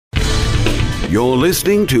You're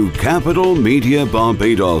listening to Capital Media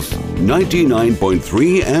Barbados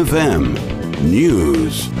 99.3 FM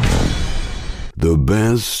News. The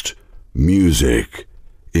best music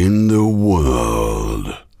in the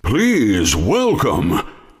world. Please welcome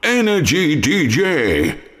Energy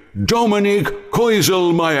DJ Dominic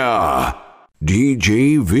Koiselmeyer.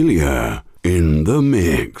 DJ Villiers in the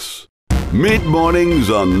mix. Mid-mornings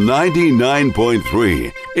on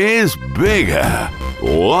 99.3 is bigger,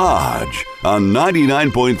 large on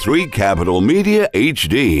 99.3 Capital Media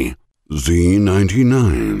HD.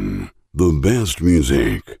 Z99, the best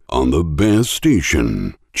music on the best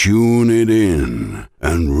station. Tune it in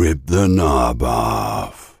and rip the knob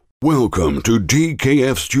off. Welcome to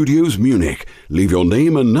DKF Studios Munich. Leave your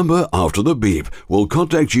name and number after the beep. We'll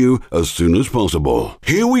contact you as soon as possible.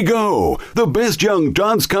 Here we go. The best young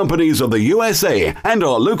dance companies of the USA and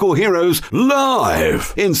our local heroes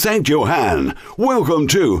live in St. Johann. Welcome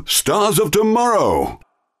to Stars of Tomorrow.